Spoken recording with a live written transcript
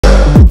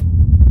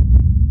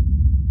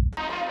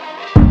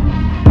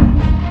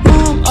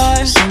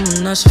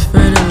that's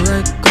afraid to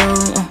let go.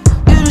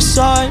 You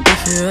decide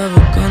if you're ever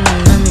gonna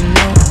let me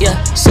know.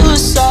 Yeah,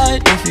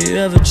 suicide if you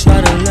ever try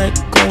to let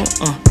go.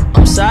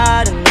 I'm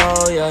sad, I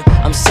know,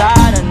 yeah. I'm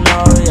sad, I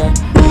know, yeah.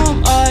 Who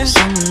am I?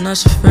 Someone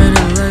that's afraid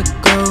to let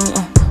go.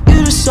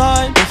 You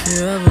decide if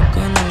you're ever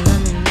gonna let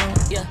me know.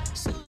 Yeah.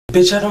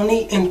 Bitch, I don't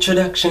need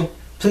introduction.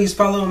 Please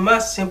follow my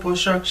simple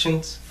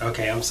instructions.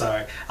 Okay, I'm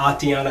sorry.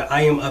 Aitana,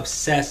 I am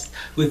obsessed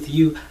with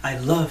you. I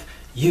love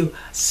you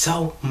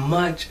so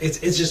much.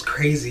 It's just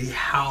crazy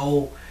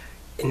how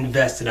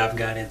invested I've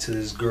got into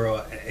this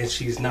girl. And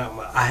she's not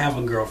my... I have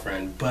a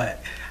girlfriend,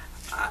 but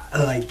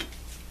like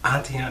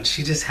Aitana,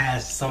 she just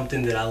has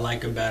something that I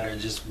like about her.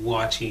 Just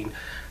watching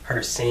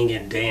her sing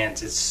and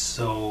dance, it's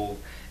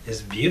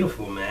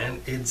beautiful,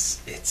 man.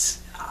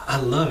 I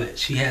love it.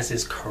 She has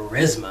this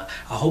charisma.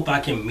 I hope I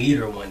can meet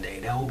her one day.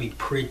 That would be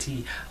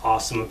pretty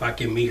awesome if I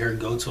can meet her,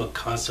 go to a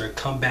concert,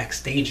 come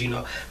backstage, you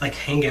know, like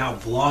hang out,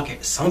 vlog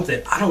it,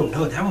 something. I don't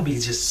know. That would be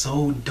just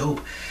so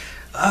dope.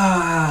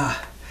 I'm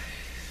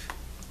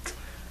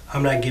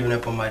not giving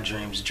up on my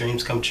dreams.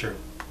 Dreams come true.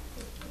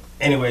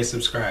 Anyway,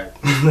 subscribe.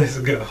 Let's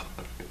go.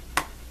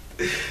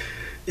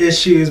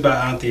 Issues by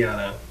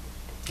Aitana.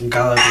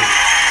 Gala.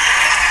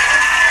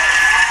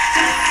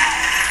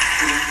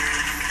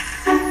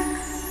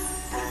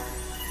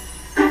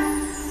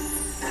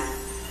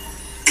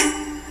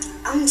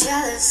 I'm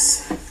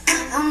jealous,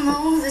 I'm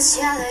always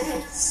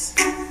jealous.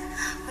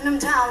 When I'm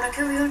down, I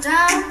carry you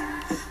down.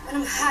 When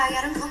I'm high,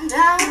 I don't come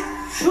down.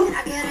 And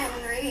I get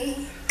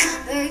angry,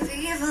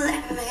 baby, if you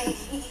let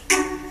me.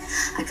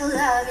 I could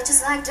love you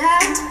just like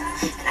that,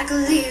 and I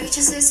could leave you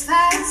just as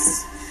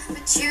fast.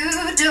 But you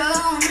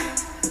don't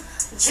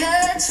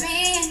judge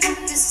me,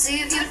 'cause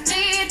if you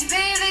did,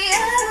 baby,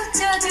 I would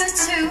judge you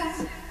too.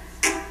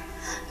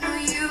 No,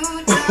 you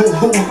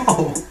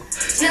don't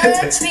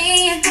judge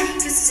me,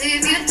 'cause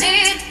if you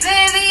did,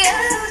 baby, I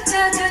would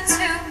judge you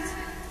too.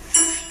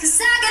 'Cause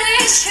I got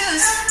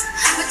issues,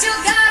 but you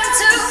got them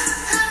too.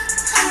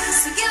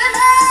 So give it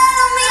all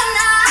to me and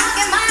I'll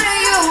get mine to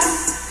you.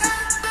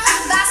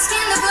 Bask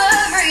in the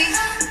glory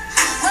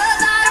of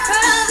our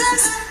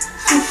problems,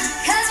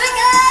 'cause we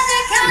got the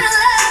kind of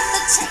love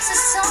that takes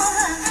us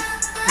over.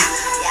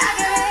 Yeah, I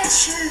got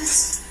issues.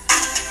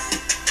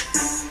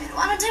 You don't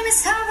wanna do me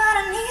so, but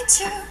I need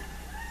you.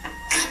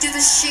 Do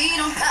the sheet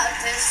on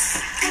purpose.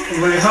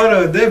 Wait, hold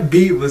on. That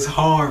beat was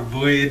hard,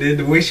 boy. And then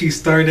the way she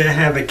started to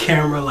have the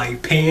camera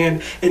like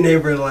pan, and they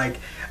were like,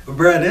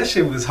 bruh, that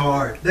shit was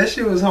hard. That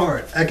shit was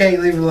hard. I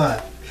can't leave it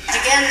alone. You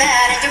get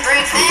mad and you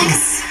break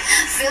things,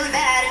 feel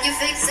bad and you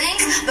fix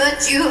things,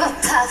 but you are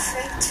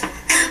perfect.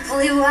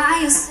 Pull you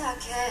while you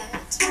suck it.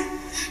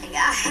 You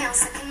got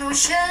hands like an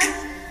ocean,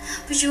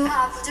 push you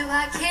up, but do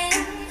I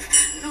can.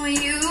 No,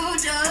 you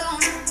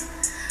don't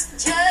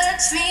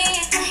judge me,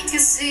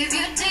 'cause if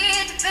you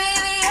did,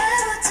 baby, I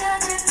would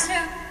judge you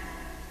too.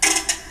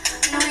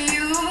 No,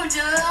 you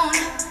don't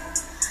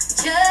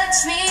judge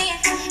me,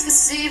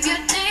 'cause if you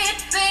did,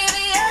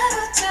 baby, I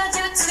would judge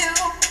you too.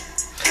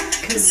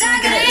 'Cause I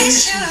got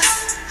issues,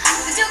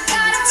 but you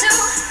got them too.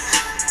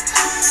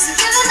 So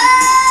give it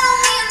all to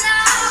me and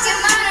I'll get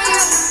mine to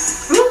you.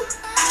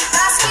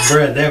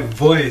 Bruh, that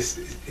voice,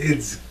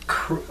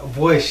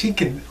 boy, she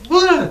can,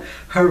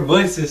 her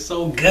voice is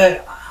so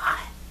good.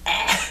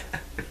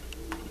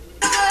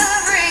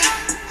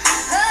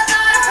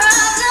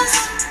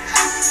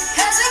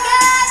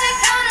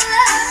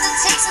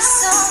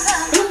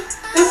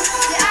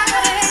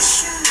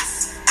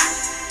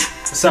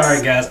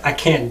 Sorry guys, I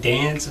can't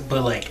dance,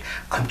 but like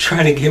I'm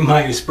trying to get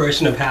my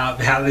expression of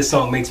how this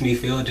song makes me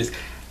feel just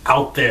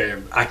out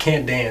there. I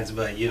can't dance,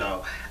 but you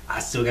know, I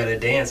still gotta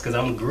dance because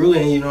I'm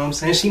grooving, you know what I'm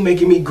saying? She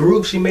making me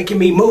groove, she making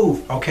me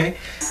move, okay?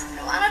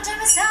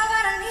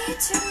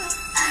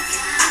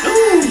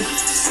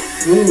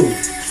 Ooh.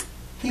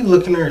 He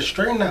looking her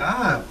straight in the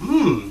eye.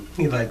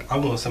 He like, I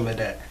want some of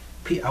that.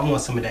 I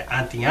want some of that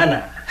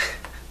Aitana.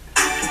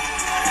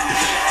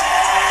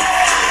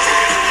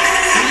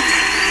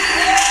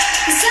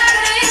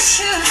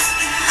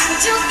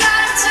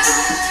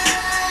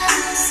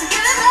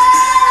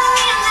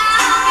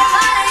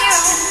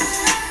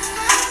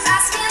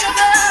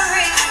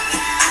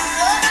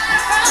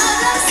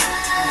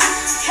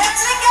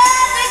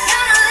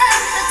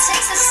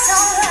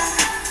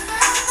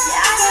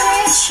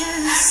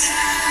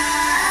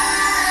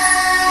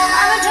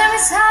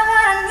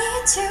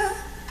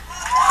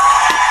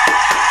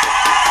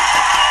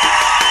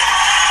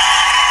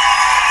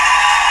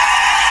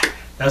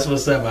 That's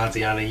what's up,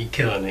 Aitana. You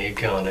killing it. You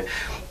killing it.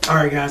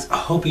 Alright guys, I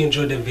hope you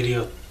enjoyed the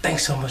video.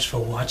 Thanks so much for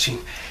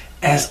watching,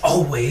 as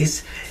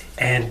always.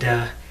 And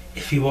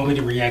if you want me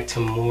to react to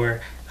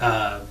more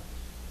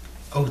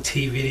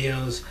OT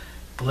videos,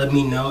 let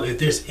me know. If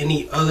there's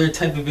any other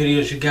type of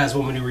videos you guys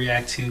want me to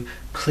react to,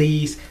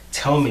 please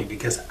tell me,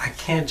 because I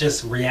can't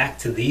just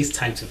react to these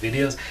types of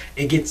videos.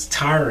 It gets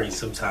tiring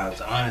sometimes.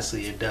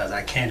 Honestly, it does.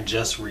 I can't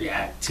just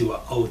react to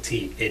an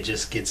OT. It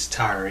just gets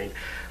tiring.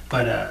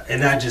 But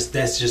and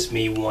that's just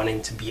me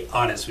wanting to be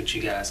honest with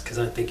you guys, because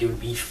I think it would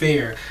be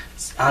fair.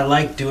 I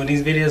like doing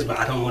these videos, but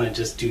I don't want to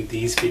just do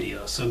these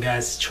videos. So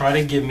guys, try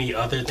to give me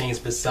other things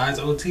besides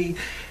OT,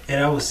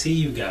 and I will see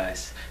you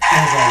guys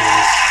as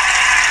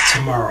always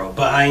tomorrow.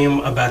 But I am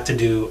about to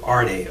do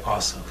our day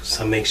also,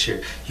 so make sure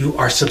you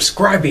are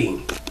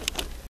subscribing.